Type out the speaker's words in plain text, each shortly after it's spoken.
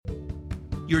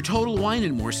Your Total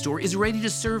Wine & More store is ready to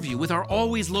serve you with our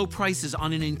always low prices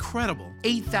on an incredible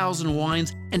 8,000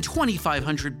 wines and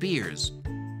 2,500 beers.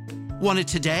 Want it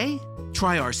today?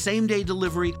 Try our same-day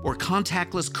delivery or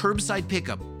contactless curbside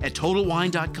pickup at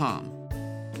TotalWine.com.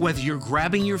 Whether you're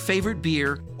grabbing your favorite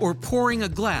beer or pouring a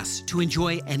glass to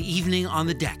enjoy an evening on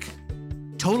the deck,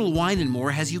 Total Wine &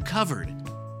 More has you covered.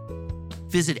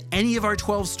 Visit any of our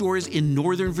 12 stores in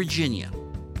Northern Virginia.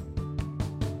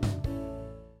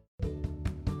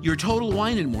 Your Total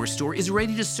Wine & More store is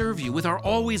ready to serve you with our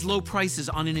always low prices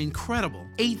on an incredible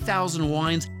 8,000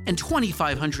 wines and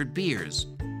 2,500 beers.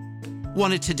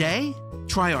 Want it today?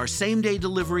 Try our same-day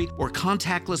delivery or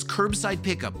contactless curbside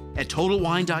pickup at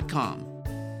TotalWine.com.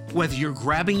 Whether you're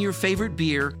grabbing your favorite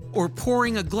beer or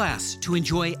pouring a glass to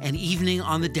enjoy an evening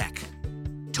on the deck,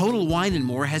 Total Wine &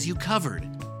 More has you covered.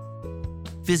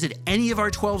 Visit any of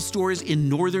our 12 stores in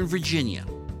Northern Virginia.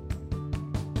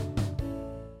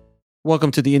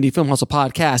 Welcome to the Indie Film Hustle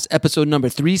Podcast, episode number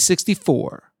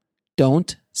 364.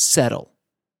 Don't settle.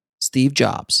 Steve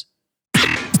Jobs.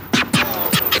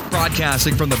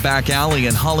 Broadcasting from the back alley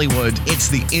in Hollywood, it's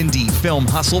the Indie Film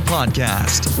Hustle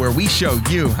Podcast, where we show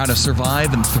you how to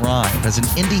survive and thrive as an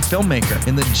indie filmmaker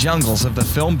in the jungles of the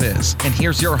film biz. And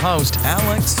here's your host,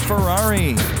 Alex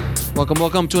Ferrari.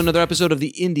 Welcome to another episode of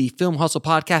the Indie Film Hustle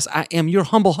Podcast. I am your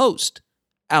humble host,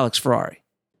 Alex Ferrari.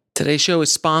 Today's show is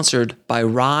sponsored by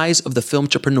Rise of the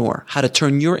Filmtrepreneur, how to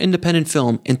turn your independent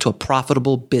film into a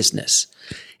profitable business.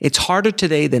 It's harder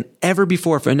today than ever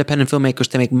before for independent filmmakers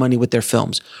to make money with their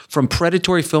films. From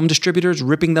predatory film distributors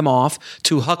ripping them off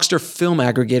to huckster film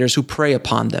aggregators who prey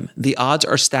upon them, the odds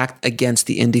are stacked against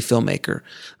the indie filmmaker.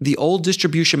 The old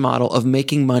distribution model of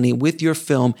making money with your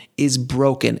film is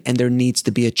broken, and there needs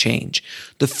to be a change.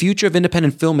 The future of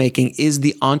independent filmmaking is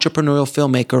the entrepreneurial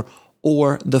filmmaker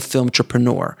or the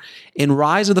filmtrepreneur. In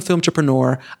Rise of the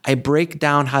Filmtrepreneur, I break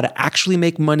down how to actually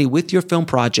make money with your film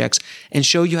projects and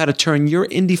show you how to turn your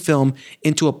indie film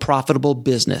into a profitable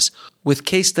business. With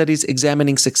case studies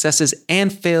examining successes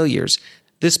and failures,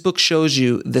 this book shows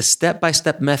you the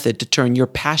step-by-step method to turn your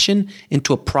passion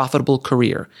into a profitable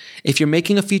career. If you're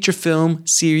making a feature film,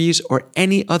 series, or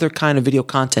any other kind of video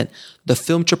content, the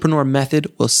Filmtrepreneur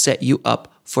method will set you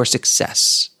up for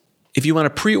success. If you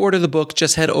want to pre-order the book,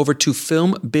 just head over to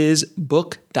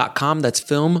filmbizbook.com. That's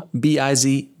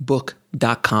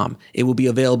filmbizbook.com. It will be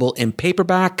available in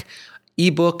paperback,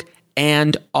 ebook,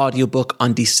 and audiobook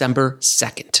on December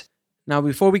 2nd. Now,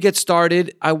 before we get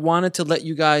started, I wanted to let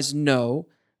you guys know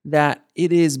that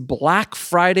it is Black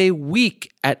Friday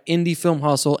week at Indie Film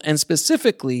Hustle, and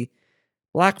specifically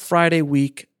Black Friday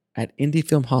week at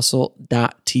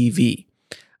indiefilmhustle.tv.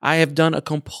 I have done a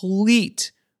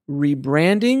complete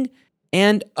rebranding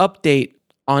and update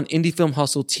on Indie Film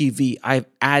Hustle TV. I've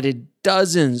added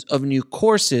dozens of new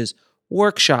courses,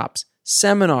 workshops,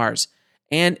 seminars,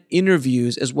 and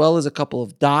interviews, as well as a couple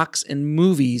of docs and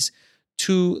movies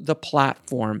to the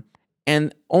platform.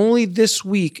 And only this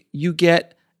week, you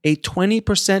get a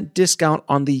 20% discount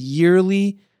on the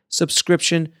yearly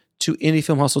subscription to Indie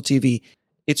Film Hustle TV.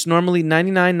 It's normally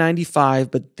 $99.95,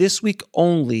 but this week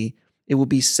only, it will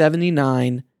be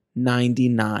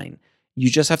 $79.99. You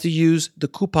just have to use the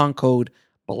coupon code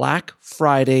Black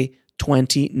Friday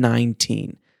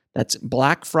 2019. That's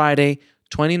Black Friday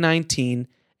 2019,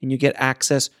 and you get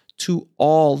access to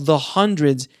all the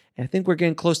hundreds, and I think we're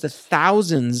getting close to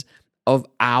thousands of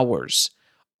hours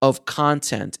of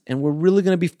content. And we're really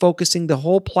going to be focusing the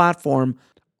whole platform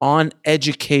on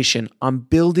education, on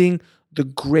building the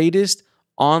greatest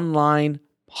online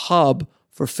hub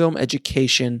for film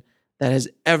education that has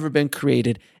ever been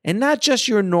created. And not just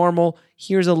your normal,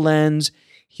 here's a lens,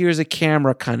 here's a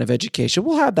camera kind of education.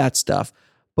 We'll have that stuff,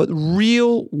 but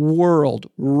real world,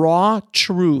 raw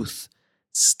truth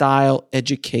style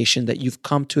education that you've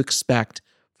come to expect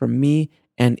from me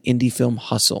and Indie Film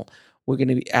Hustle. We're going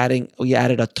to be we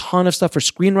added a ton of stuff for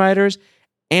screenwriters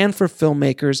and for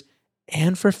filmmakers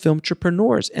and for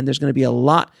filmtrepreneurs. And there's going to be a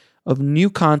lot of new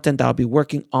content that I'll be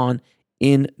working on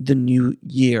in the new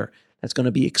year. That's going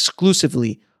to be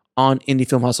exclusively on Indie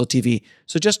Film Hustle TV.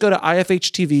 So just go to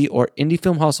IFH TV or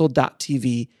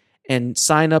indiefilmhustle.tv and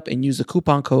sign up and use the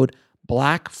coupon code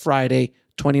Black Friday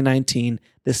 2019.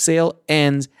 The sale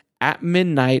ends at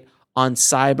midnight on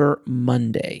Cyber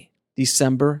Monday,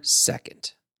 December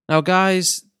 2nd. Now,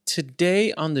 guys,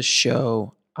 today on the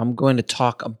show, I'm going to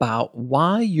talk about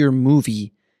why your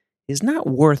movie is not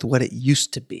worth what it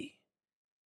used to be.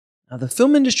 Now, the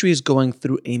film industry is going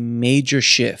through a major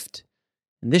shift.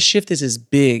 And this shift is as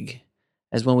big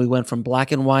as when we went from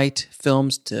black and white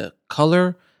films to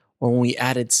color, or when we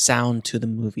added sound to the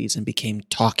movies and became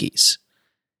talkies.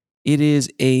 It is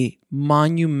a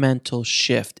monumental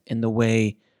shift in the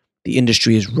way the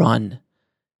industry is run.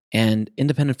 And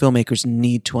independent filmmakers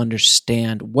need to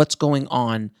understand what's going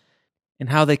on and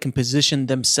how they can position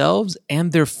themselves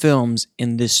and their films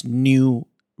in this new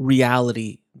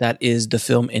reality that is the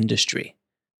film industry.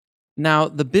 Now,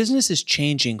 the business is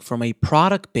changing from a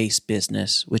product-based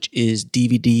business, which is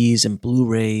DVDs and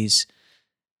Blu-rays,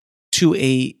 to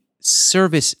a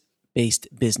service-based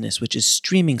business, which is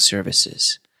streaming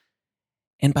services.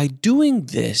 And by doing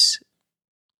this,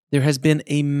 there has been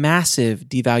a massive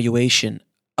devaluation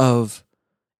of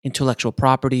intellectual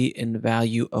property and the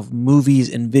value of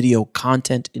movies and video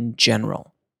content in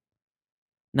general.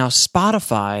 Now,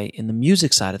 Spotify in the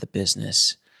music side of the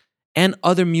business and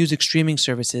other music streaming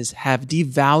services have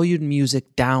devalued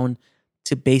music down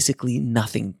to basically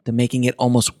nothing, to making it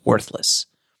almost worthless.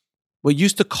 What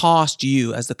used to cost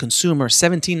you as the consumer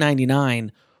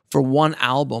 $17.99 for one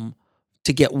album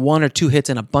to get one or two hits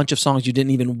and a bunch of songs you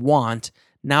didn't even want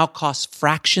now costs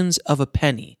fractions of a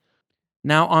penny.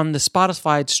 Now, on the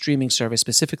Spotify streaming service,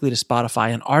 specifically to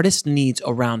Spotify, an artist needs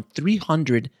around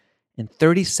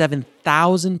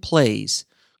 337,000 plays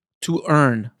to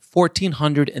earn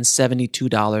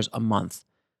 $1,472 a month,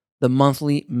 the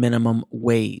monthly minimum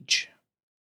wage.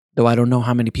 Though I don't know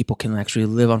how many people can actually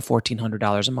live on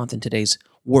 $1,400 a month in today's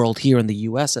world, here in the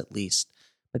US at least.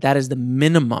 But that is the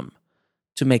minimum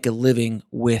to make a living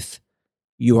with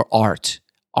your art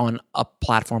on a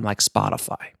platform like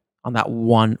Spotify, on that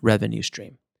one revenue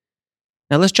stream.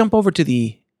 Now let's jump over to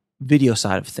the video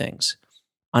side of things.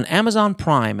 On Amazon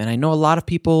Prime, and I know a lot of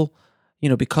people,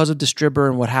 because of Distributor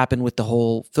and what happened with the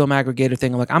whole film aggregator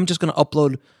thing, I'm like, I'm just going to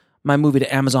upload my movie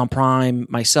to Amazon Prime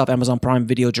myself, Amazon Prime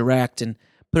Video Direct, and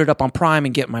put it up on Prime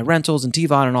and get my rentals and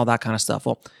TVOD and all that kind of stuff.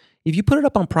 Well, if you put it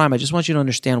up on Prime, I just want you to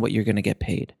understand what you're going to get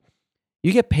paid.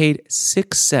 You get paid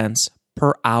 6 cents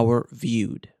per hour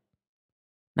viewed.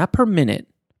 Not per minute,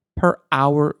 per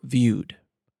hour viewed.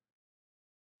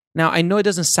 Now, I know it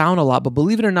doesn't sound a lot, but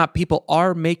believe it or not, people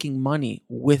are making money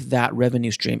with that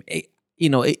revenue stream.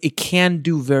 It can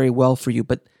do very well for you,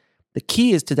 but the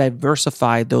key is to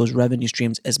diversify those revenue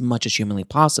streams as much as humanly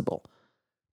possible.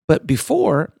 But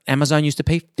before, Amazon used to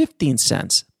pay 15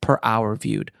 cents per hour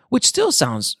viewed, which still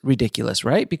sounds ridiculous,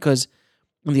 right? Because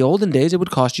in the olden days, it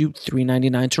would cost you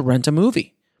 $3.99 to rent a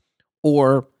movie,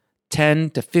 or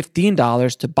 $10 to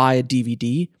 $15 to buy a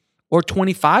DVD, or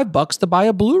 $25 to buy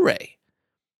a Blu-ray.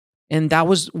 And that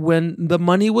was when the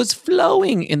money was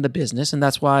flowing in the business. And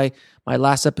that's why my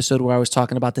last episode where I was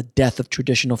talking about the death of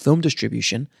traditional film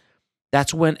distribution,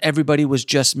 that's when everybody was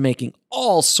just making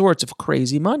all sorts of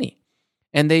crazy money.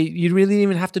 And you really didn't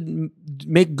even have to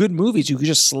make good movies. You could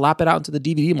just slap it out into the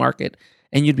DVD market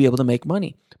and you'd be able to make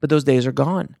money. But those days are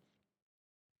gone.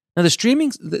 Now,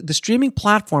 the streaming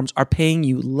platforms are paying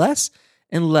you less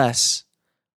and less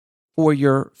for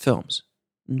your films.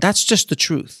 And that's just the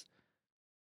truth.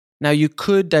 Now, you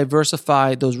could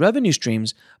diversify those revenue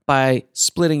streams by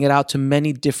splitting it out to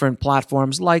many different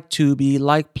platforms like Tubi,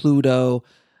 like Pluto,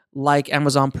 like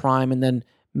Amazon Prime, and then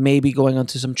maybe going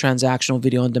onto some transactional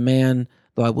video on demand,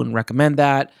 though I wouldn't recommend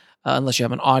that unless you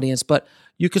have an audience. But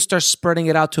you could start spreading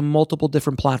it out to multiple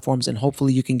different platforms, and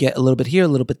hopefully you can get a little bit here, a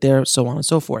little bit there, so on and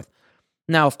so forth.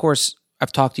 Now, of course,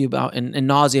 I've talked to you about in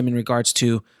nauseam in regards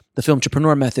to the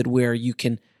Filmtrepreneur method, where you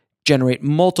can generate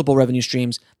multiple revenue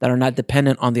streams that are not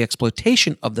dependent on the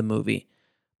exploitation of the movie.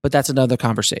 But that's another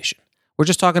conversation. We're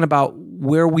just talking about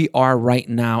where we are right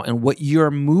now and what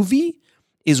your movie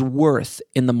is worth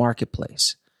in the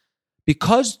marketplace.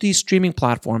 Because these streaming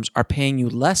platforms are paying you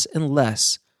less and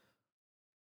less,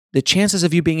 the chances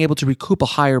of you being able to recoup a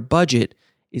higher budget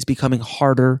is becoming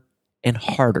harder and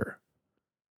harder.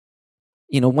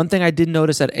 One thing I did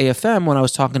notice at AFM when I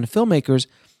was talking to filmmakers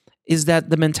is that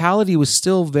the mentality was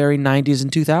still very 90s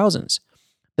and 2000s.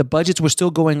 The budgets were still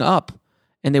going up,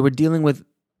 and they were dealing with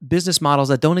business models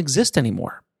that don't exist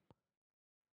anymore.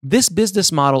 This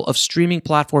business model of streaming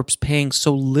platforms paying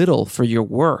so little for your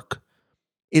work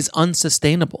is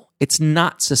unsustainable. It's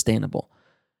not sustainable.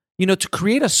 To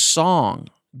create a song,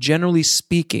 generally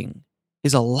speaking,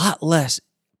 is a lot less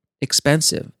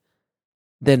expensive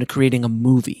than creating a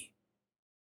movie.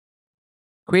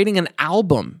 Creating an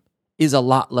album is a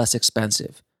lot less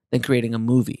expensive than creating a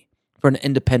movie for an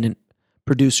independent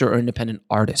producer or independent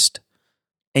artist.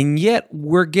 And yet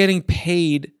we're getting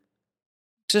paid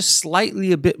just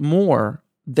slightly a bit more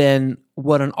than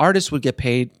what an artist would get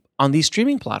paid on these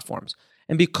streaming platforms.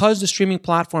 And because the streaming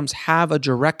platforms have a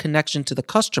direct connection to the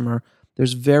customer,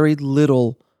 there's very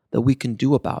little that we can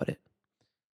do about it.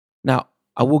 Now,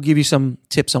 I will give you some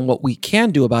tips on what we can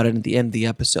do about it at the end of the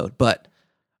episode, but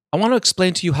I want to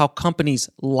explain to you how companies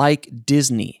like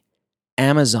Disney,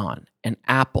 Amazon, and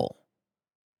Apple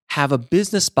have a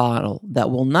business model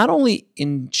that will not only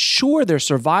ensure their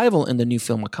survival in the new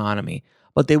film economy,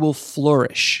 but they will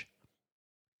flourish.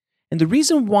 And the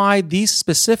reason why these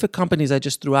specific companies I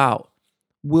just threw out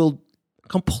will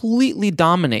completely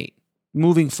dominate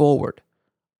moving forward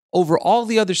over all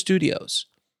the other studios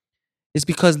is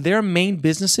because their main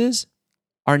businesses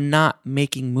are not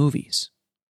making movies.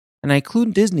 And I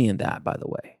include Disney in that, by the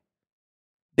way.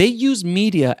 They use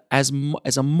media as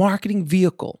a marketing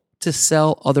vehicle to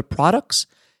sell other products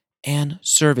and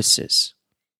services.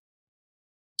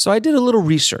 So I did a little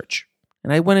research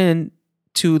and I went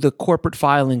into the corporate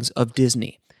filings of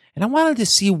Disney and I wanted to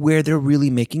see where they're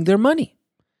really making their money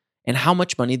and how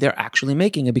much money they're actually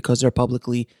making. And because they're a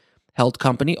publicly held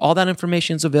company, all that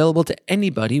information is available to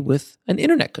anybody with an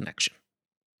internet connection.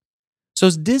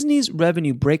 So Disney's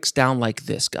revenue breaks down like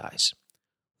this, guys.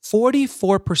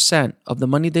 44% of the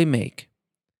money they make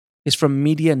is from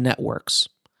media networks,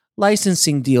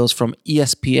 licensing deals from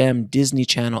ESPN, Disney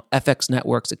Channel, FX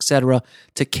networks, etc.,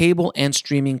 to cable and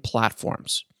streaming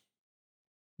platforms.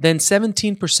 Then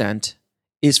 17%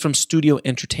 is from studio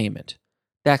entertainment.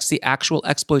 That's the actual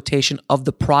exploitation of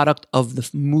the product of the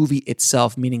movie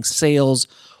itself, meaning sales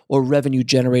or revenue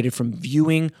generated from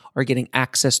viewing or getting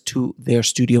access to their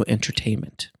studio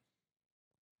entertainment.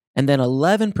 And then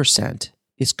 11%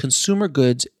 is consumer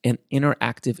goods and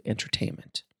interactive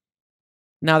entertainment.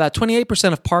 Now, that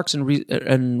 28% of parks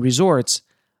and resorts,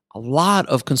 a lot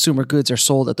of consumer goods are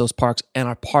sold at those parks and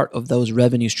are part of those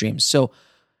revenue streams. So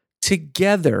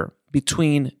together,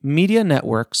 between media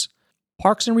networks,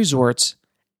 parks and resorts,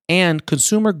 and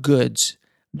consumer goods,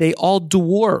 they all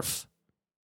dwarf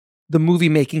the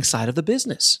movie-making side of the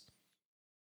business.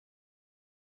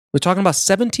 We're talking about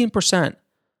 17%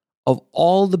 of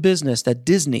all the business that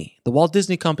Disney, the Walt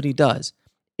Disney Company, does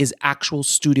is actual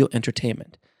studio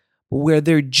entertainment. But where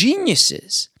they're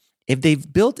geniuses, if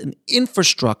they've built an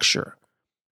infrastructure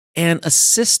and a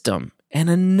system and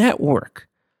a network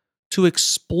to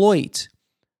exploit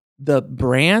the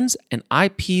brands and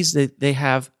IPs that they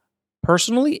have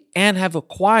personally and have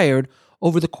acquired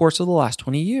over the course of the last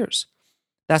 20 years.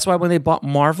 That's why when they bought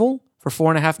Marvel for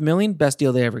 $4.5 million, best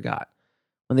deal they ever got.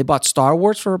 When they bought Star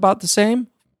Wars for about the same,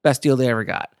 best deal they ever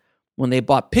got. When they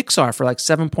bought Pixar for like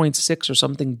 7.6 or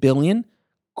something billion,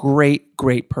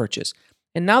 great purchase.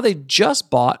 And now they just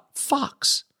bought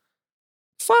Fox.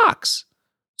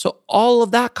 So all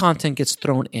of that content gets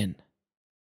thrown in.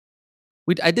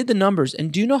 I did the numbers, and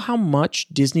do you know how much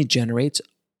Disney generates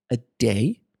a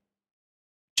day?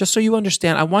 Just so you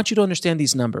understand, I want you to understand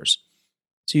these numbers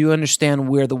so you understand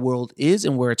where the world is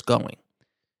and where it's going.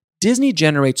 Disney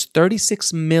generates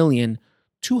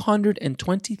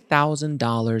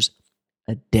 $36,220,000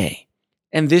 a day.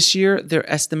 And this year,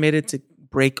 they're estimated to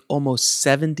break almost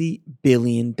 $70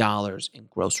 billion in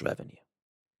gross revenue.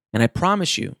 And I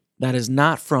promise you, that is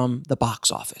not from the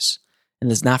box office.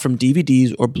 And it's not from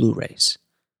DVDs or Blu-rays.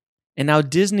 And now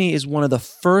Disney is one of the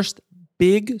first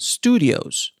big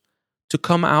studios to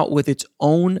come out with its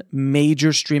own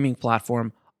major streaming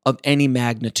platform of any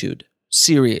magnitude.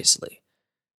 Seriously.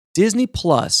 Disney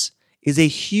Plus is a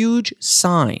huge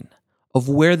sign of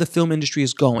where the film industry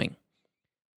is going.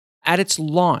 At its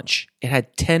launch, it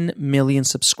had 10 million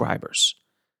subscribers.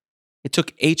 It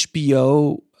took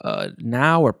HBO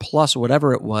Now or Plus or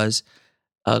whatever it was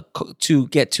to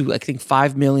get to, I think,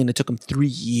 5 million. It took them 3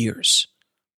 years.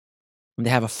 And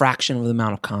they have a fraction of the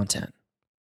amount of content.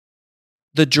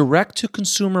 The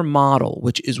direct-to-consumer model,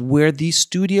 which is where these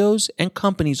studios and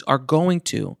companies are going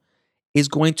to, is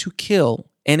going to kill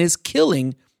and is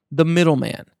killing the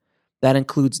middleman. That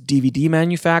includes DVD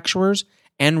manufacturers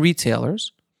and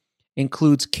retailers,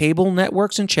 includes cable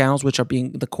networks and channels, which are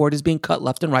the cord is being cut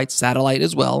left and right, satellite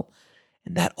as well,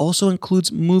 and that also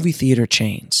includes movie theater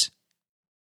chains.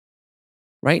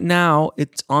 Right now,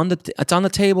 it's on the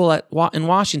table in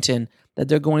Washington that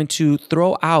they're going to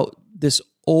throw out this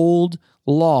old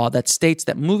law that states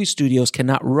that movie studios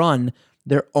cannot run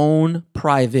their own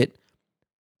private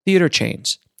theater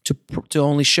chains to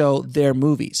only show their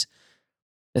movies.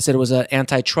 They said it was an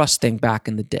antitrust thing back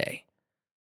in the day.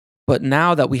 But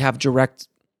now that we have direct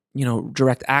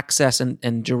access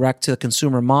and direct to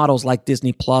consumer models like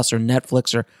Disney Plus or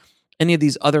Netflix or any of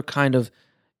these other kind of,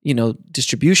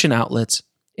 distribution outlets,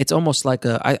 it's almost like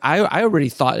I already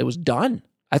thought it was done.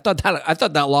 I thought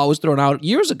that law was thrown out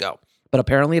years ago, but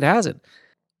apparently it hasn't.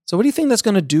 So what do you think that's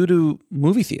going to do to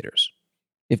movie theaters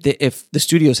if the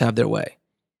studios have their way?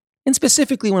 And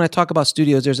specifically when I talk about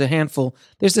studios, there's a handful.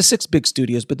 There's the 6 big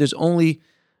studios, but there's only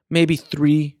maybe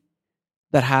 3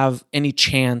 that have any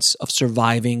chance of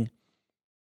surviving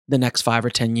the next 5 or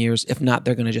 10 years. If not,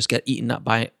 they're going to just get eaten up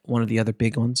by one of the other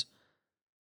big ones.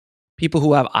 People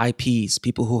who have IPs,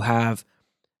 people who have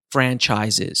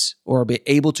franchises or be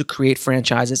able to create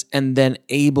franchises and then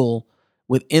able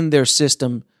within their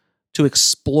system to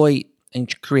exploit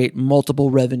and create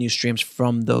multiple revenue streams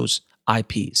from those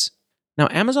IPs. Now,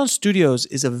 Amazon Studios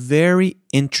is a very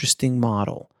interesting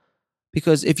model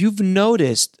because if you've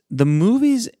noticed, the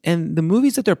movies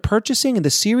that they're purchasing and the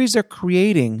series they're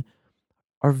creating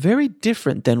are very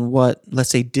different than what, let's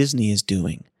say, Disney is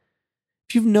doing.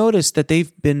 If you've noticed that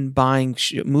they've been buying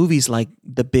movies like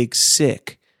The Big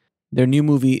Sick, their new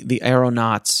movie, The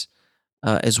Aeronauts,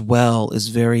 as well, is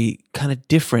very kind of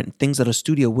different, things that a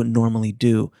studio wouldn't normally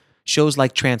do. Shows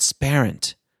like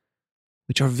Transparent,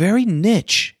 which are very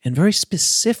niche and very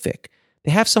specific.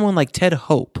 They have someone like Ted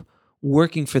Hope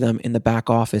working for them in the back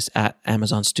office at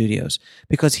Amazon Studios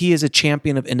because he is a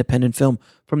champion of independent film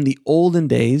from the olden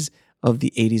days of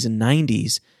the 80s and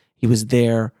 90s. He was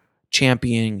there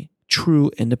championing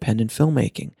true independent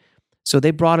filmmaking. So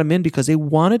they brought him in because they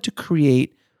wanted to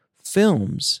create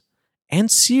films and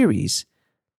series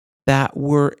that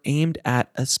were aimed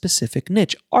at a specific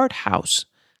niche, art house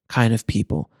kind of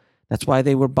people. That's why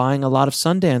they were buying a lot of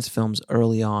Sundance films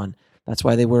early on. That's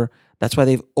why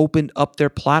they've opened up their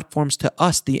platforms to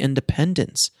us, the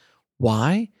independents.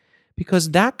 Why?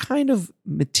 Because that kind of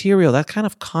material, that kind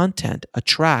of content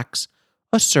attracts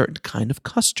a certain kind of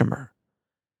customer.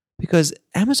 Because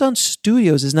Amazon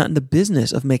Studios is not in the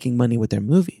business of making money with their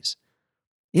movies.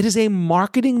 It is a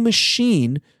marketing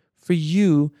machine for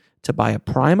you to buy a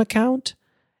Prime account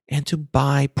and to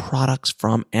buy products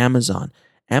from Amazon.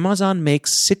 Amazon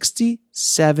makes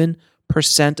 67%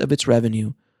 of its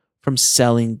revenue from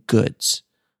selling goods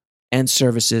and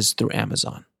services through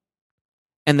Amazon.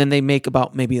 And then they make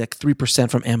about maybe like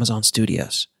 3% from Amazon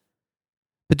Studios.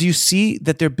 But do you see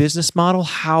that their business model,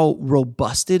 how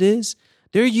robust it is?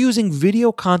 They're using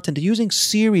video content, they're using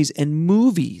series and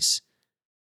movies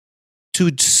to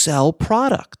sell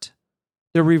product.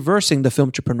 They're reversing the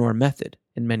filmtrepreneur method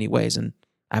in many ways. And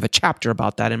I have a chapter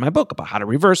about that in my book about how to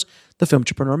reverse the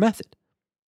filmtrepreneur method.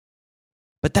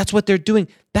 But that's what they're doing.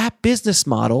 That business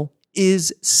model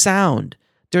is sound.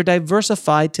 They're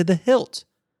diversified to the hilt.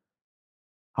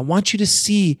 I want you to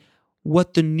see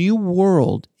what the new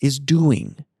world is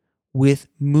doing with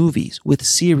movies, with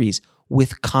series,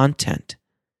 with content.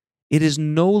 It is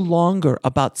no longer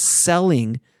about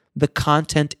selling the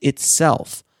content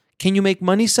itself. Can you make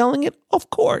money selling it? Of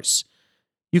course.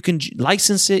 You can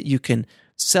license it. You can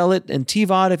sell it in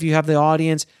TVOD if you have the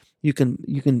audience. You can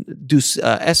do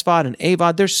SVOD and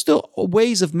AVOD. There's still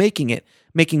ways of making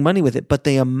money with it. But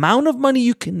the amount of money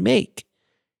you can make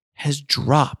has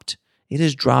dropped. It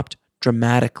has dropped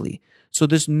dramatically. So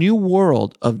this new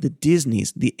world of the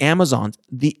Disneys, the Amazons,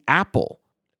 the Apple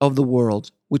of the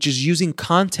world, which is using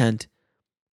content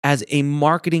as a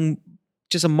marketing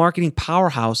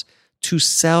powerhouse to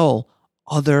sell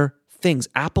other things.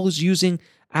 Apple is using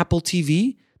Apple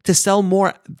TV to sell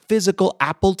more physical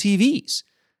Apple TVs.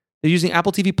 They're using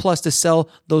Apple TV Plus to sell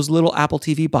those little Apple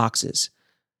TV boxes.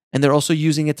 And they're also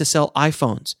using it to sell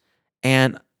iPhones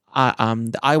and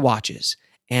the iWatches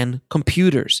and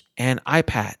computers and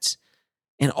iPads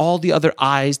and all the other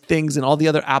things and all the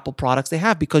other Apple products they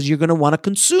have, because you're going to want to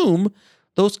consume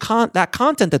that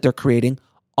content that they're creating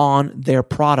on their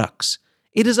products.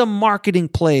 It is a marketing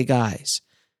play, guys.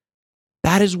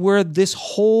 That is where this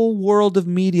whole world of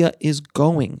media is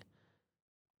going.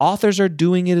 Authors are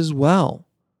doing it as well.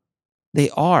 They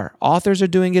are. Authors are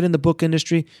doing it in the book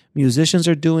industry. Musicians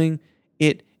are doing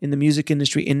it in the music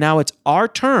industry. And now it's our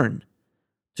turn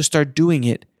to start doing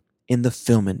it in the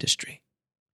film industry.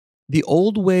 The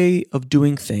old way of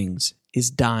doing things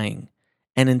is dying,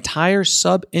 and entire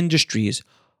sub-industries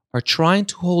are trying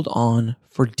to hold on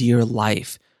for dear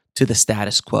life to the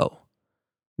status quo.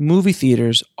 Movie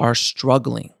theaters are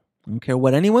struggling. I don't care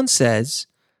what anyone says,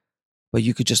 but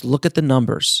you could just look at the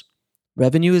numbers.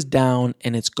 Revenue is down,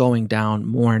 and it's going down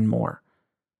more and more.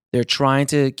 They're trying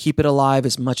to keep it alive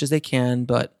as much as they can,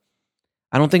 but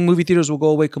I don't think movie theaters will go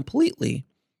away completely,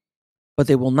 but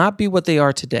they will not be what they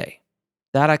are today.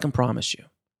 That I can promise you.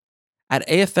 At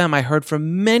AFM, I heard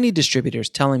from many distributors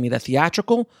telling me that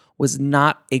theatrical was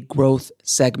not a growth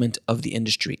segment of the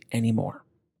industry anymore.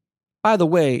 By the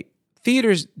way,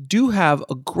 theaters do have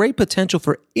a great potential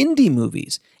for indie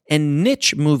movies and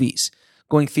niche movies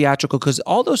going theatrical, because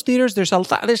all those theaters, there's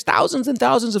thousands and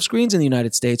thousands of screens in the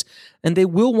United States, and they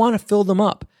will want to fill them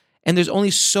up. And there's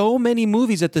only so many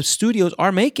movies that the studios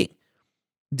are making.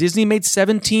 Disney made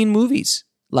 17 movies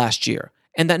last year,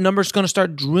 And that number is going to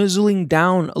start drizzling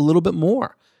down a little bit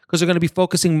more because they're going to be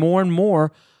focusing more and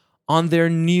more on their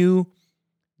new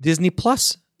Disney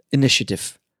Plus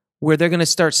initiative, where they're going to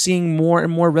start seeing more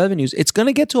and more revenues. It's going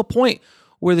to get to a point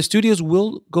where the studios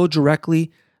will go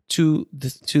directly to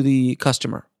the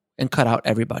customer and cut out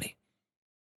everybody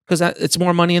because it's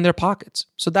more money in their pockets.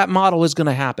 So that model is going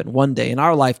to happen one day. In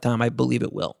our lifetime, I believe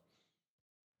it will.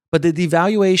 But the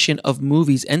devaluation of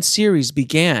movies and series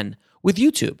began with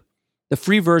YouTube, the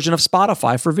free version of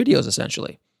Spotify for videos,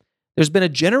 essentially. There's been a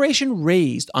generation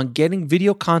raised on getting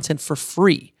video content for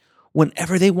free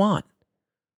whenever they want.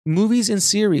 Movies and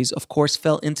series, of course,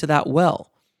 fell into that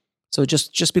well. So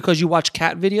just because you watch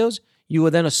cat videos, you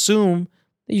would then assume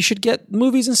that you should get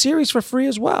movies and series for free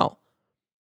as well.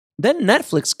 Then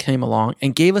Netflix came along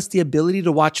and gave us the ability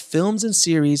to watch films and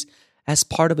series as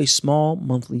part of a small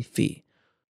monthly fee.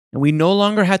 And we no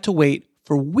longer had to wait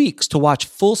for weeks to watch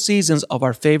full seasons of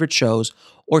our favorite shows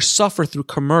or suffer through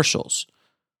commercials.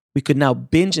 We could now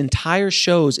binge entire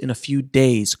shows in a few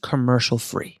days, commercial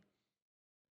free.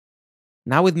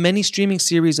 Now with many streaming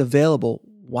series available,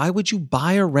 why would you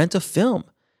buy or rent a film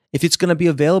if it's going to be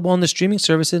available on the streaming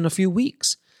service in a few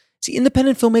weeks? See,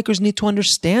 independent filmmakers need to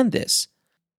understand this.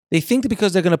 They think that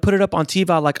because they're going to put it up on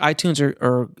TiVo like iTunes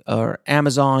or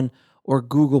Amazon or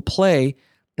Google Play,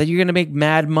 that you're going to make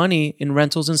mad money in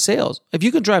rentals and sales. If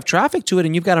you can drive traffic to it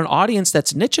and you've got an audience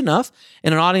that's niche enough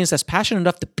and an audience that's passionate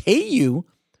enough to pay you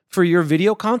for your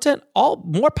video content, all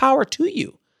more power to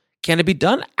you. Can it be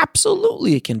done?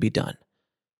 Absolutely, it can be done.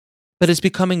 But it's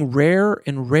becoming rarer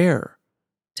and rarer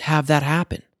to have that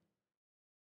happen.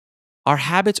 Our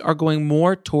habits are going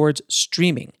more towards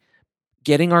streaming,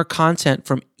 getting our content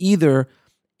from either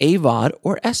AVOD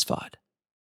or SVOD.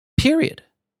 Period.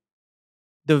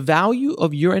 The value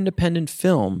of your independent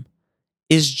film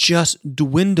is just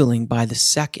dwindling by the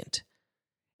second.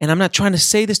 And I'm not trying to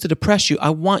say this to depress you.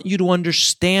 I want you to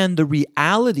understand the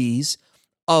realities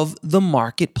of the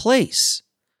marketplace.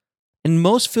 And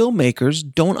most filmmakers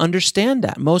don't understand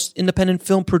that. Most independent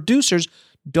film producers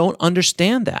don't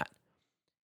understand that.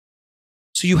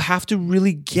 So you have to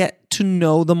really get to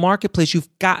know the marketplace.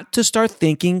 You've got to start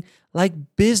thinking like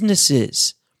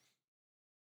businesses.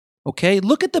 Okay?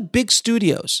 Look at the big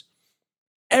studios.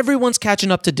 Everyone's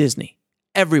catching up to Disney.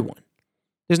 Everyone.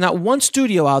 There's not one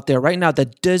studio out there right now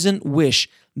that doesn't wish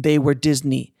they were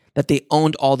Disney, that they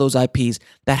owned all those IPs,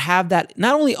 that have that,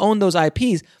 not only own those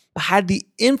IPs, but had the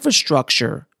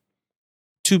infrastructure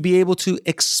to be able to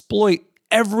exploit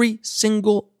every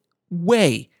single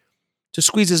way to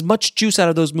squeeze as much juice out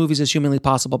of those movies as humanly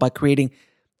possible by creating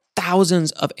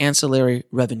thousands of ancillary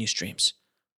revenue streams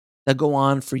that go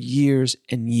on for years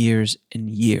and years and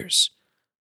years.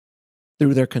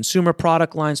 Through their consumer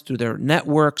product lines, through their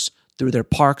networks, through their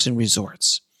parks and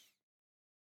resorts.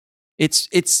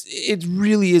 It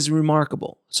really is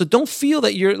remarkable. So don't feel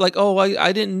that you're like, oh,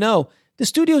 I didn't know. The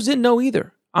studios didn't know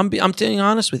either. I'm being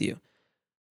honest with you.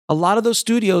 A lot of those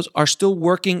studios are still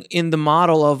working in the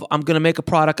model of, I'm going to make a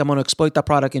product, I'm going to exploit that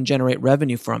product and generate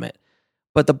revenue from it.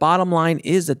 But the bottom line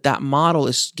is that model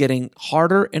is getting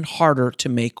harder and harder to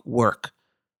make work.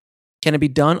 Can it be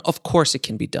done? Of course it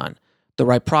can be done. The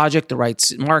right project, the right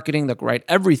marketing, the right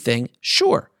everything,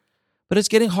 sure. But it's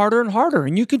getting harder and harder,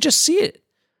 and you can just see it.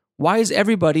 Why is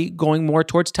everybody going more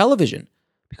towards television?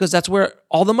 Because that's where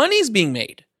all the money is being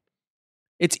made.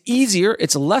 It's easier,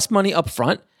 it's less money up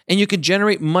front, and you can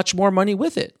generate much more money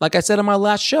with it. Like I said on my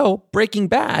last show, Breaking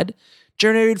Bad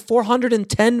generated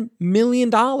 $410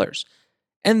 million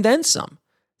and then some.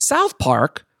 South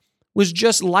Park was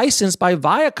just licensed by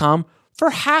Viacom for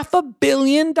 $500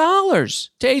 million to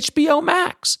HBO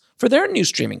Max for their new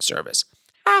streaming service.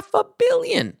 $500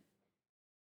 million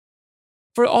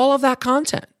for all of that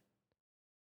content.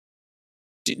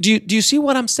 Do you see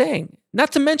what I'm saying?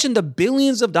 Not to mention the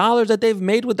billions of dollars that they've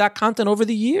made with that content over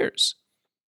the years.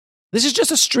 This is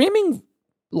just a streaming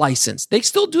license. They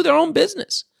still do their own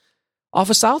business off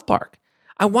of South Park.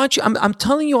 I'm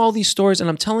telling you all these stories and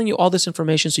I'm telling you all this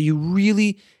information so you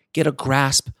really get a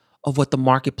grasp of what the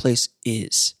marketplace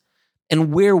is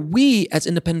and where we as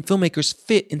independent filmmakers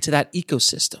fit into that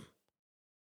ecosystem.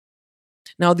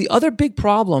 Now, the other big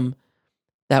problem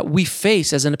that we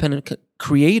face as independent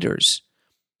creators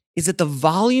is that the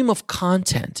volume of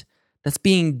content that's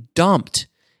being dumped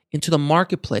into the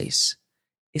marketplace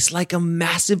is like a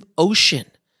massive ocean.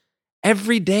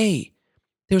 Every day,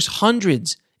 there's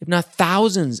hundreds, if not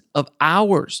thousands, of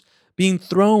hours being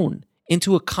thrown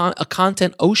into a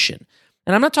content ocean.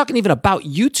 And I'm not talking even about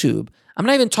YouTube. I'm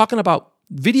not even talking about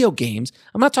video games.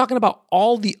 I'm not talking about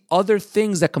all the other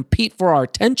things that compete for our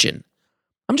attention.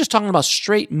 I'm just talking about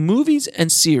straight movies and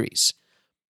series.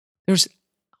 There's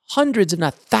hundreds, if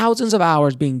not thousands of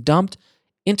hours being dumped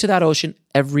into that ocean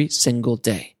every single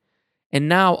day. And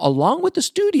now, along with the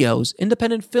studios,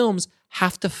 independent films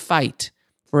have to fight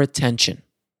for attention.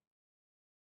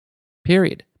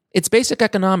 Period. It's basic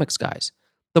economics, guys.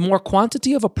 The more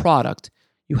quantity of a product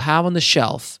you have on the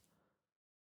shelf,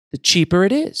 the cheaper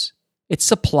it is. It's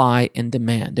supply and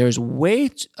demand. There's a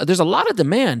lot of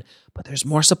demand, but there's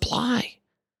more supply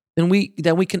than we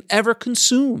can ever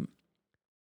consume.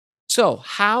 So,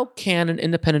 how can an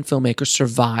independent filmmaker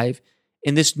survive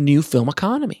in this new film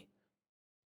economy?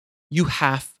 You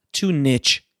have to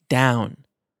niche down.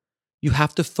 You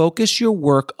have to focus your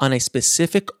work on a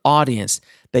specific audience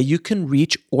that you can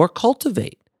reach or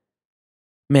cultivate.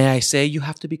 May I say, you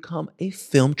have to become a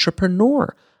filmtrepreneur,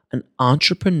 an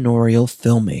entrepreneurial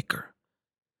filmmaker.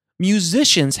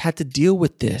 Musicians had to deal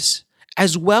with this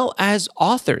as well as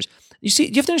authors. You see,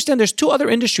 you have to understand there's two other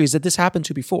industries that this happened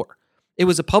to before. It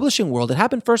was a publishing world. It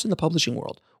happened first in the publishing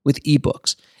world with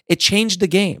ebooks. It changed the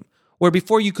game, where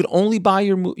before you could only buy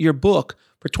your book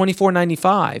for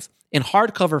 $24.95 in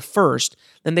hardcover first,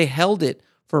 then they held it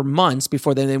for months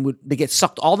before they get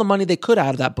sucked all the money they could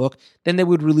out of that book, then they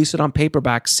would release it on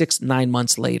paperback 6-9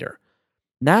 months later.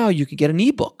 Now you could get an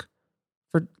ebook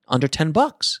for under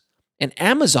 $10. And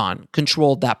Amazon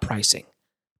controlled that pricing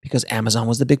because Amazon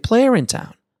was the big player in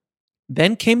town.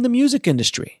 Then came the music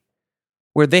industry,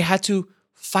 where they had to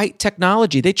fight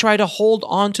technology. They tried to hold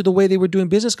on to the way they were doing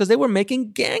business because they were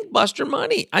making gangbuster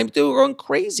money. They were going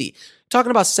crazy. Talking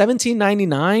about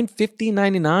 $17.99,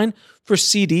 $15.99 for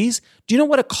CDs. Do you know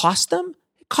what it cost them?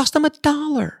 It cost them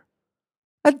 $1.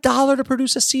 $1 to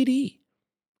produce a CD.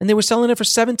 And they were selling it for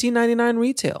 $17.99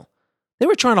 retail. They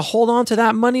were trying to hold on to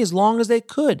that money as long as they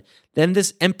could. Then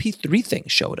this MP3 thing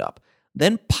showed up.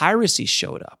 Then piracy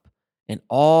showed up. And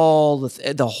all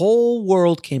the whole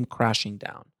world came crashing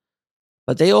down.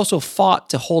 But they also fought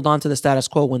to hold on to the status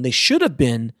quo when they should have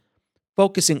been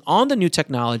focusing on the new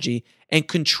technology and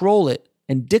control it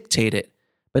and dictate it.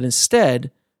 But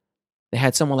instead, they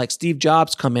had someone like Steve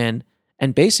Jobs come in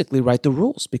and basically write the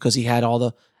rules because he had all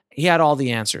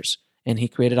the answers, and he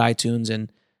created iTunes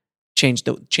and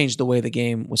changed the way the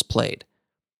game was played.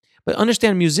 But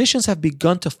understand, musicians have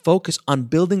begun to focus on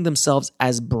building themselves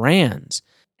as brands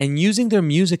and using their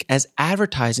music as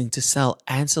advertising to sell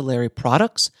ancillary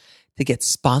products, to get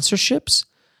sponsorships,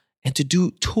 and to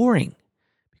do touring.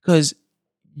 Because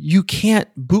you can't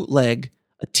bootleg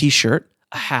a t-shirt,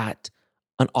 a hat,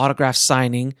 an autograph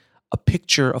signing, a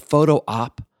picture, a photo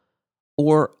op,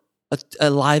 or a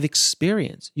live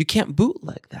experience. You can't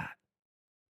bootleg that.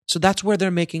 So that's where they're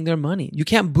making their money. You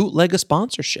can't bootleg a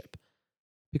sponsorship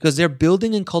because they're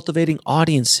building and cultivating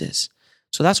audiences.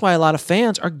 So that's why a lot of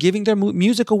fans are giving their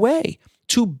music away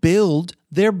to build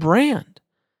their brand.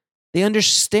 They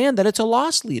understand that it's a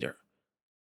loss leader.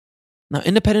 Now,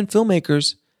 independent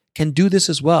filmmakers can do this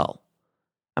as well.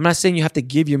 I'm not saying you have to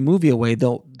give your movie away,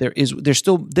 though. There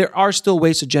are still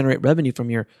ways to generate revenue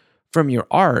from your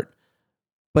art,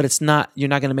 but you're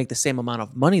not going to make the same amount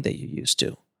of money that you used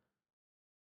to.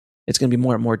 It's going to be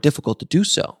more and more difficult to do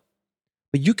so.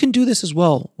 But you can do this as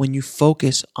well when you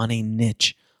focus on a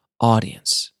niche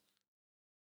audience.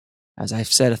 As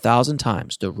I've said 1,000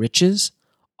 times, the riches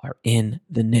are in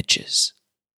the niches.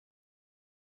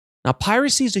 Now,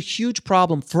 piracy is a huge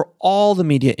problem for all the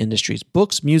media industries,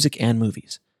 books, music, and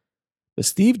movies. But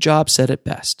Steve Jobs said it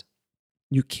best.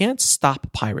 You can't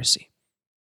stop piracy.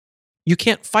 You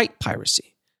can't fight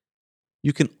piracy.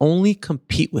 You can only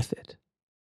compete with it.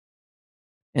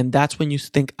 And that's when you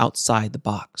think outside the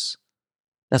box.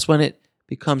 That's when it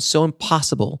becomes so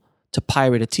impossible to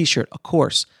pirate a t-shirt, a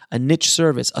course, a niche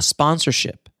service, a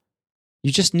sponsorship.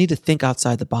 You just need to think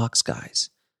outside the box, guys.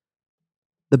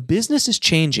 The business is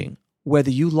changing, whether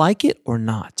you like it or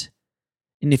not.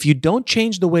 And if you don't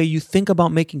change the way you think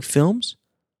about making films,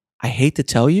 I hate to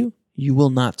tell you, you will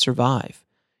not survive.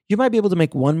 You might be able to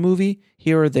make one movie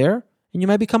here or there, and you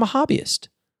might become a hobbyist.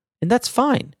 And that's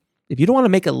fine. If you don't want to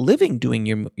make a living doing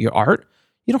your art,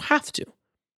 you don't have to.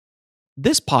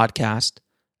 This podcast,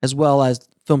 as well as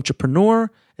Filmtrepreneur,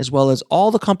 as well as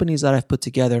all the companies that I've put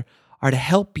together, are to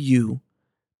help you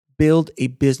build a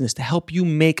business, to help you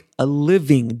make a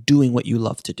living doing what you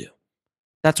love to do.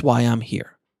 That's why I'm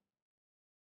here.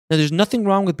 Now, there's nothing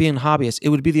wrong with being a hobbyist. It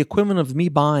would be the equivalent of me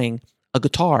buying a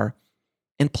guitar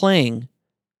and playing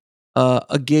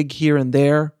a gig here and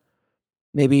there.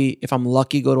 Maybe if I'm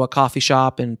lucky, go to a coffee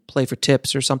shop and play for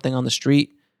tips or something on the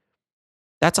street.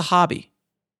 That's a hobby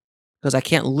because I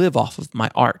can't live off of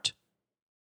my art.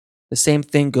 The same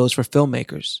thing goes for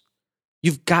filmmakers.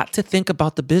 You've got to think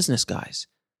about the business, guys.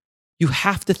 You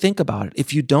have to think about it.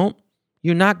 If you don't,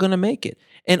 you're not going to make it.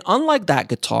 And unlike that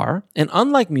guitar, and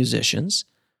unlike musicians,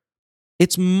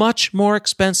 it's much more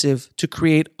expensive to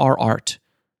create our art.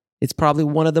 It's probably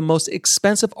one of the most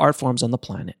expensive art forms on the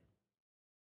planet.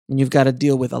 And you've got to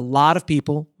deal with a lot of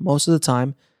people most of the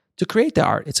time to create the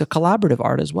art. It's a collaborative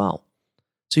art as well.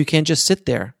 So you can't just sit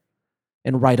there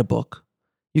and write a book.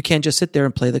 You can't just sit there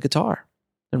and play the guitar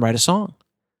and write a song.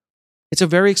 It's a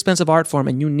very expensive art form,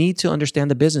 and you need to understand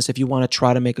the business if you want to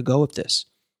try to make a go of this.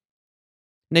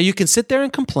 Now, you can sit there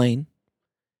and complain.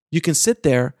 You can sit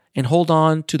there and hold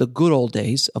on to the good old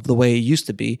days of the way it used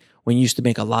to be, when you used to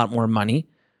make a lot more money,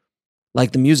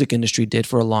 like the music industry did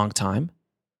for a long time,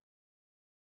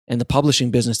 and the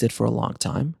publishing business did for a long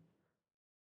time.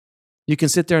 You can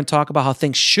sit there and talk about how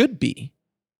things should be,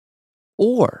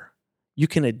 or you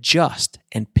can adjust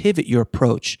and pivot your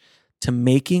approach to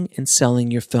making and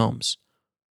selling your films.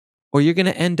 Or you're going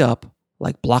to end up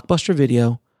like Blockbuster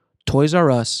Video, Toys R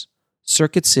Us,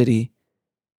 Circuit City,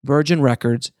 Virgin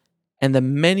Records, and the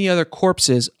many other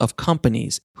corpses of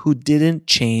companies who didn't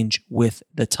change with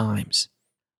the times.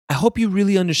 I hope you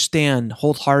really understand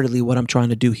wholeheartedly what I'm trying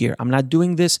to do here. I'm not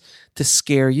doing this to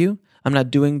scare you. I'm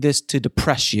not doing this to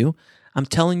depress you. I'm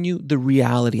telling you the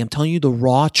reality. I'm telling you the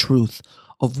raw truth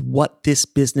of what this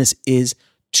business is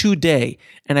today.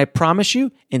 And I promise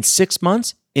you, in 6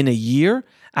 months, in a year,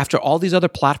 after all these other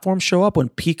platforms show up, when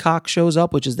Peacock shows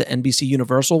up, which is the NBC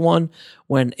Universal one,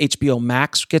 when HBO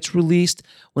Max gets released,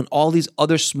 when all these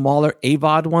other smaller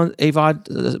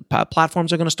AVOD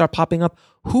platforms are going to start popping up,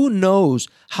 who knows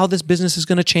how this business is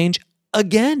going to change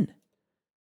again?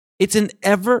 It's an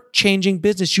ever-changing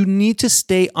business. You need to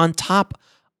stay on top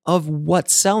of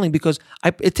what's selling, because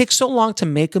it takes so long to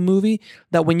make a movie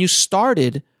that when you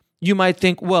started, you might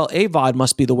think, well, AVOD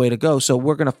must be the way to go, so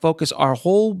we're going to focus our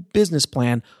whole business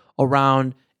plan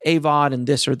around AVOD and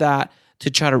this or that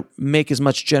to try to make as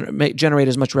much generate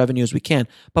as much revenue as we can.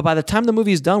 But by the time the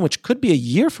movie is done, which could be a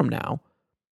year from now,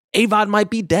 AVOD might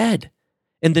be dead.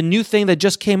 And the new thing that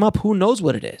just came up, who knows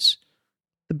what it is?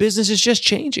 The business is just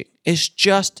changing. It's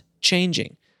just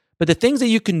changing. But the things that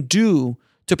you can do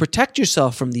to protect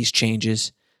yourself from these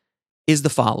changes is the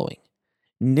following.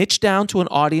 Niche down to an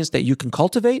audience that you can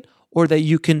cultivate or that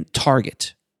you can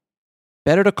target.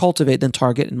 Better to cultivate than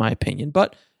target, in my opinion,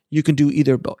 but you can do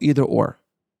either or.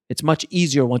 It's much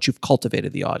easier once you've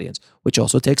cultivated the audience, which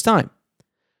also takes time.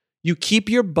 You keep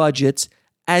your budgets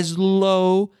as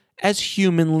low as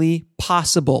humanly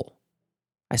possible.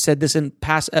 I said this in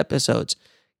past episodes.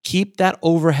 Keep that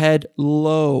overhead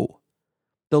low.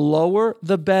 The lower,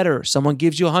 the better. Someone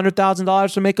gives you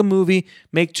 $100,000 to make a movie,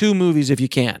 make 2 movies if you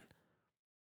can.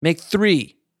 Make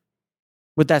 3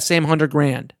 with that same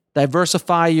 $100,000.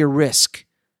 Diversify your risk.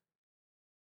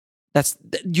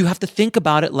 You have to think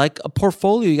about it like a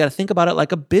portfolio. You got to think about it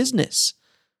like a business.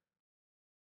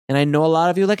 And I know a lot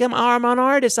of you are like, I'm an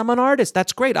artist. I'm an artist.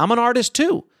 That's great. I'm an artist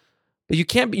too. But you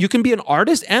can be an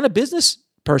artist and a business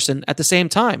person at the same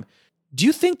time. Do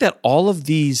you think that all of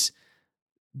these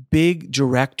big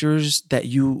directors that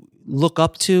you look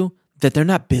up to, that they're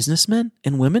not businessmen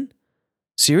and women?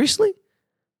 Seriously?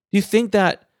 Do you think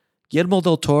that Guillermo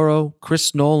del Toro,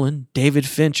 Chris Nolan, David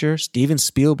Fincher, Steven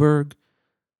Spielberg,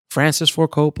 Francis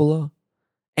Ford Coppola,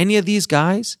 any of these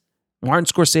guys, Martin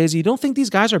Scorsese, you don't think these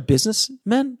guys are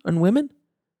businessmen and women?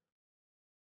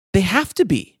 They have to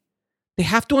be. They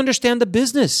have to understand the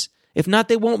business. If not,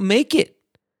 they won't make it.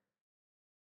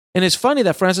 And it's funny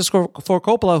that Francis Ford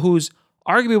Coppola, who's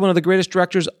arguably one of the greatest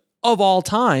directors of all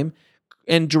time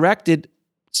and directed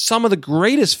some of the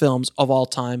greatest films of all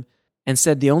time, and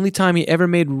said the only time he ever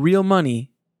made real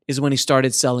money is when he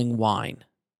started selling wine.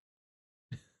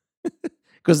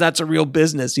 Because that's a real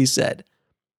business, he said.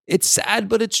 It's sad,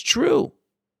 but it's true.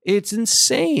 It's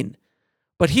insane.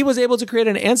 But he was able to create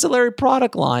an ancillary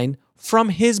product line from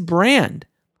his brand,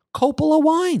 Coppola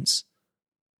Wines.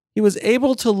 He was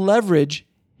able to leverage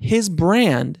his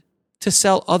brand to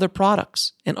sell other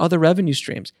products and other revenue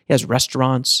streams. He has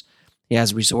restaurants. He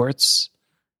has resorts.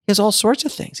 He has all sorts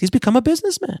of things. He's become a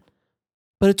businessman.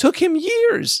 But it took him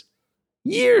years.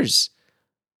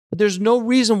 But there's no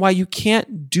reason why you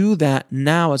can't do that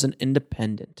now as an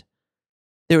independent.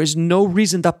 There is no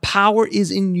reason. The power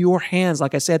is in your hands.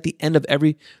 Like I said at the end of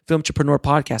every Filmtrepreneur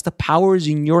podcast, the power is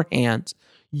in your hands.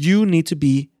 You need to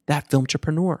be that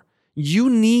Filmtrepreneur. You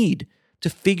need to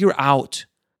figure out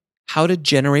how to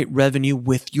generate revenue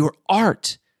with your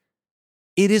art.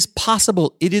 It is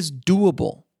possible. It is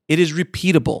doable. It is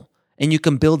repeatable. And you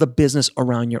can build a business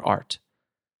around your art.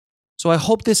 So I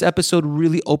hope this episode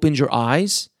really opens your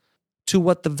eyes to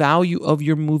what the value of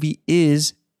your movie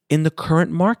is in the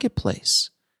current marketplace.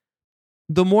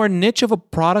 The more niche of a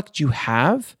product you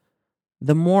have,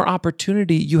 the more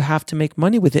opportunity you have to make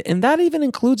money with it. And that even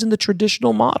includes in the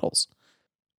traditional models.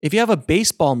 If you have a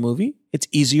baseball movie, it's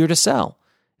easier to sell.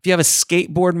 If you have a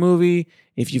skateboard movie,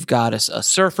 if you've got a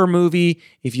surfer movie,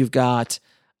 if you've got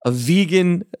a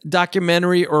vegan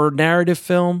documentary or narrative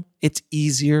film, it's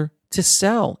easier to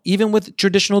sell. Even with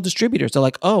traditional distributors, they're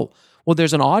like, oh, well,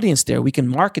 there's an audience there. We can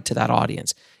market to that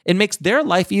audience. It makes their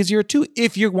life easier too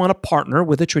if you want to partner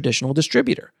with a traditional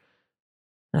distributor.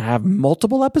 I have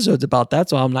multiple episodes about that,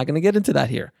 so I'm not going to get into that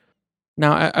here.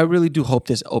 Now, I really do hope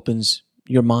this opens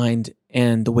your mind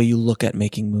and the way you look at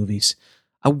making movies.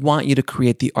 I want you to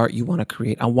create the art you want to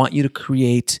create. I want you to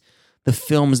create the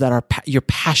films that you're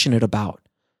passionate about.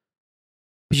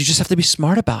 But you just have to be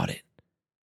smart about it.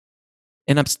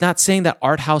 And I'm not saying that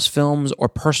art house films or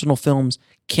personal films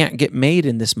can't get made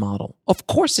in this model. Of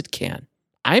course it can.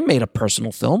 I made a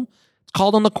personal film. It's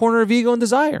called On the Corner of Ego and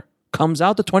Desire. Comes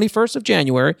out the 21st of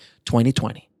January,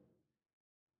 2020.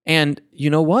 And you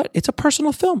know what? It's a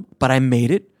personal film, but I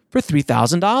made it for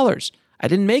 $3,000. I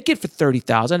didn't make it for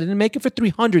 $30,000. I didn't make it for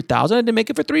 $300,000. I didn't make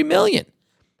it for $3 million.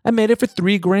 I made it for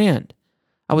 $3,000.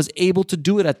 I was able to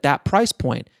do it at that price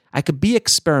point. I could be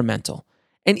experimental.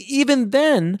 And even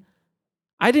then,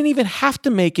 I didn't even have to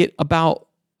make it about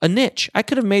a niche. I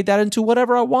could have made that into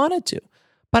whatever I wanted to.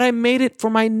 But I made it for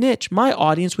my niche, my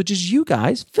audience, which is you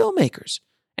guys, filmmakers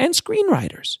and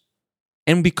screenwriters.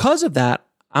 And because of that,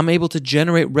 I'm able to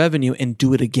generate revenue and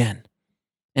do it again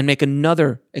and make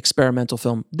another experimental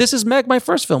film. This is Meg. My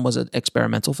first film was an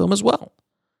experimental film as well.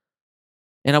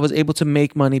 And I was able to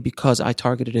make money because I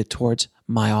targeted it towards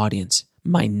my audience,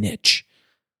 my niche.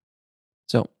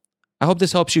 So I hope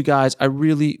this helps you guys. I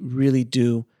really, really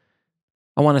do.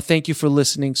 I want to thank you for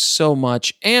listening so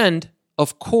much. And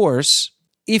of course,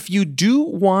 if you do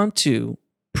want to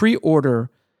pre-order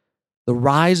The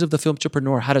Rise of the Film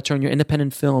Entrepreneur, How to Turn Your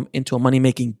Independent Film into a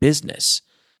Money-Making Business,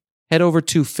 head over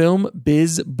to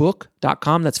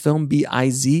filmbizbook.com. That's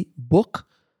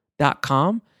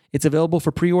filmbizbook.com. It's available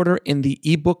for pre-order in the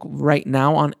ebook right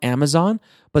now on Amazon,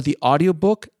 but the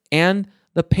audiobook and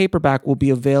the paperback will be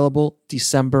available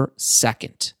December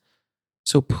 2nd.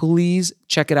 So please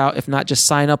check it out. If not, just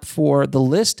sign up for the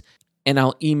list and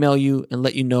I'll email you and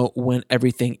let you know when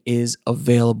everything is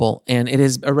available. And it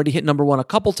has already hit number one a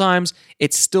couple times.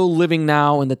 It's still living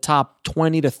now in the top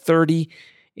 20 to 30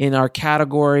 in our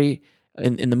category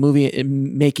in the movie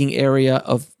making area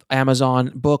of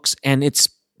Amazon books. And it's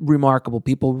remarkable.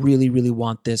 People really, really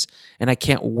want this. And I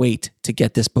can't wait to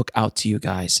get this book out to you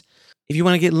guys. If you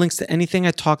want to get links to anything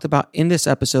I talked about in this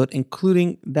episode,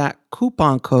 including that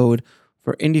coupon code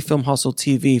for Indie Film Hustle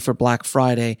TV for Black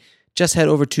Friday, just head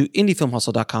over to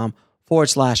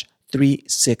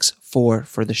indiefilmhustle.com/364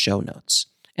 for the show notes.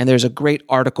 And there's a great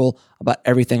article about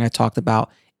everything I talked about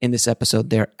in this episode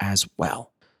there as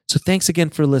well. So thanks again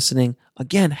for listening.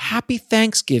 Again, happy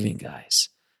Thanksgiving, guys.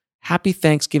 Happy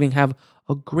Thanksgiving. Have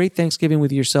a great Thanksgiving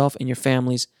with yourself and your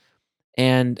families.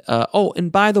 And,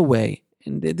 and by the way,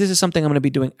 and this is something I'm going to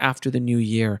be doing after the new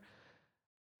year,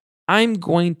 I'm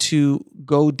going to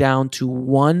go down to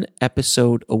one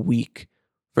episode a week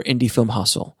for Indie Film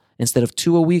Hustle. Instead of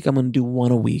 2 a week, I'm going to do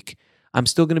 1 a week. I'm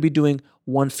still going to be doing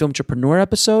one Film Entrepreneur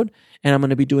episode, and I'm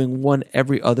going to be doing one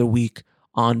every other week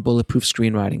on Bulletproof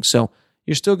Screenwriting. So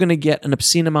you're still going to get an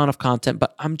obscene amount of content,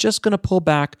 but I'm just going to pull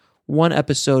back one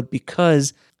episode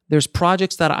because there's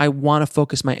projects that I want to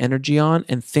focus my energy on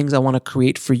and things I want to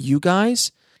create for you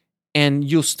guys. And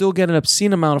you'll still get an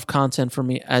obscene amount of content from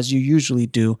me as you usually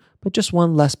do, but just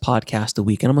one less podcast a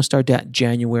week. And I'm going to start that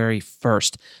January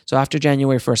 1st. So after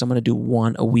January 1st, I'm going to do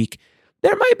 1 a week.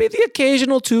 There might be the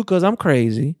occasional 2 because I'm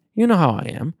crazy. You know how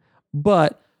I am.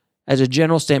 But as a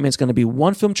general statement, it's going to be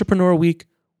 1 Film Entrepreneur a week,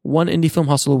 1 Indie Film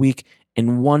Hustle a week,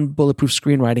 and 1 Bulletproof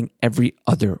Screenwriting every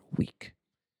other week.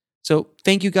 So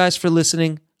thank you guys for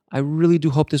listening. I really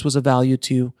do hope this was of value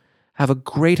to you. Have a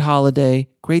great holiday,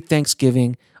 great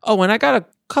Thanksgiving. Oh, and I got a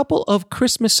couple of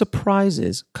Christmas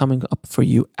surprises coming up for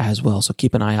you as well, so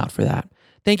keep an eye out for that.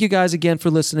 Thank you guys again for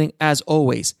listening. As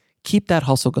always, keep that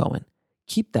hustle going.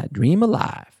 Keep that dream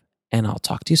alive, and I'll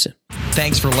talk to you soon.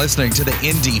 Thanks for listening to the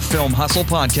Indie Film Hustle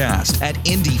podcast at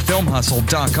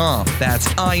indiefilmhustle.com. That's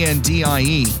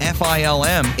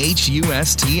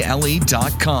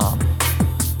INDIEFILMHUSTLE.com.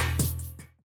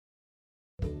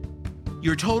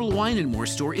 Your Total Wine & More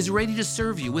store is ready to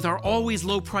serve you with our always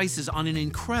low prices on an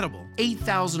incredible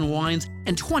 8,000 wines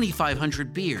and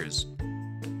 2,500 beers.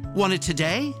 Want it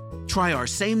today? Try our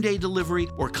same-day delivery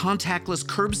or contactless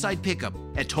curbside pickup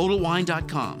at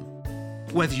TotalWine.com.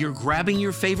 Whether you're grabbing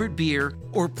your favorite beer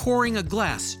or pouring a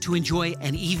glass to enjoy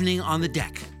an evening on the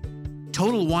deck,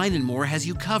 Total Wine & More has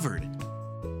you covered.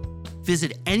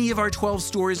 Visit any of our 12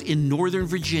 stores in Northern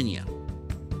Virginia.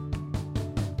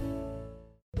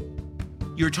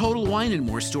 Your Total Wine &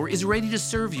 More store is ready to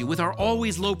serve you with our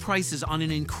always low prices on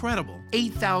an incredible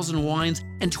 8,000 wines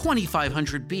and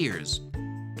 2,500 beers.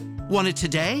 Want it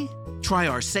today? Try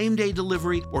our same-day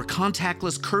delivery or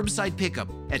contactless curbside pickup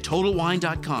at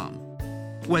TotalWine.com.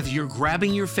 Whether you're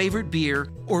grabbing your favorite beer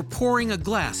or pouring a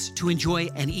glass to enjoy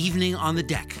an evening on the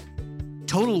deck,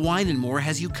 Total Wine & More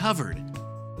has you covered.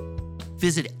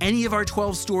 Visit any of our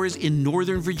 12 stores in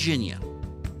Northern Virginia.